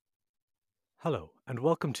Hello, and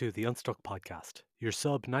welcome to the Unstuck Podcast, your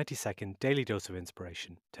sub 90-second daily dose of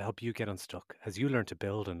inspiration to help you get unstuck as you learn to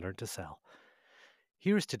build and learn to sell.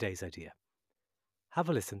 Here's today's idea. Have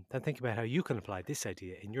a listen, then think about how you can apply this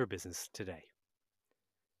idea in your business today.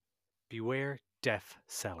 Beware deaf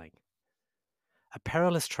selling. A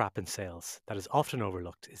perilous trap in sales that is often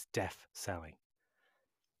overlooked is deaf selling.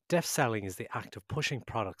 Deaf selling is the act of pushing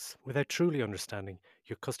products without truly understanding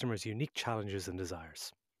your customer's unique challenges and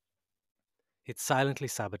desires. It silently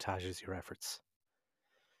sabotages your efforts.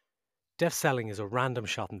 Deaf selling is a random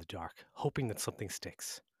shot in the dark, hoping that something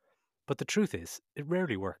sticks. But the truth is, it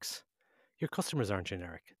rarely works. Your customers aren't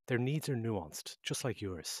generic, their needs are nuanced, just like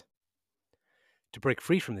yours. To break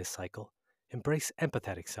free from this cycle, embrace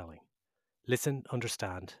empathetic selling. Listen,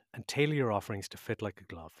 understand, and tailor your offerings to fit like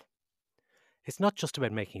a glove. It's not just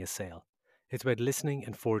about making a sale, it's about listening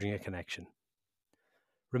and forging a connection.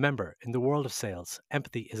 Remember, in the world of sales,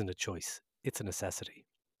 empathy isn't a choice, it's a necessity.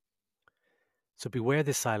 So beware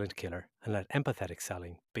this silent killer and let empathetic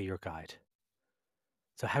selling be your guide.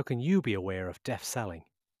 So how can you be aware of deaf selling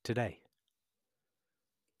today?